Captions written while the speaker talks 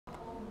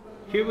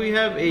Here we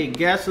have a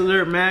Gas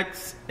Alert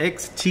Max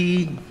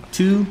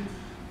XTII.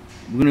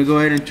 We're gonna go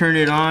ahead and turn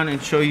it on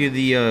and show you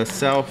the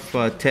self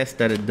test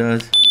that it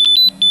does.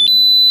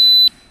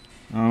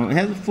 It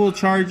has a full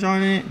charge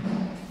on it.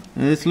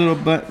 And this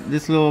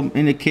little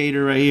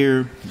indicator right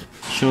here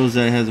shows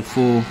that it has a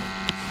full.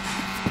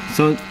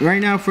 So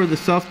right now for the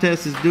self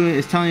test,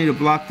 it's telling you to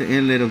block the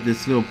inlet of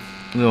this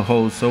little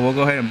hose. So we'll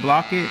go ahead and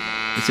block it.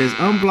 It says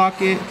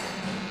unblock it,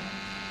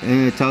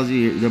 and it tells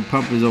you the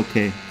pump is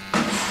okay.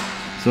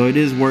 So it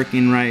is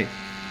working right.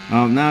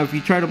 Now if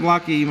you try to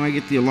block it, you might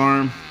get the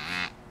alarm.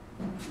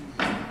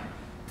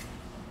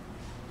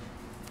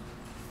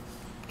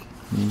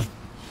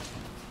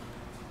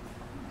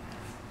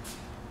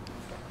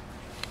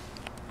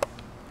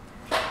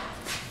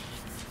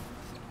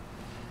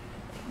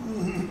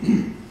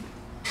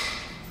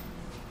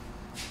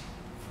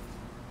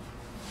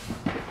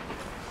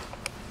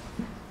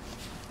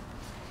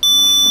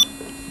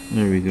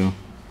 There we go.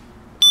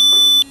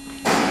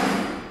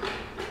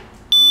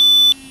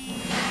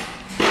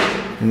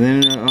 And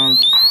then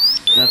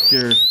that's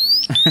your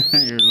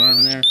your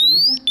alarm there.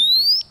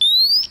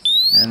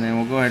 And then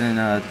we'll go ahead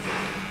and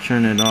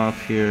turn it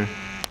off here.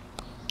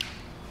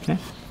 Okay.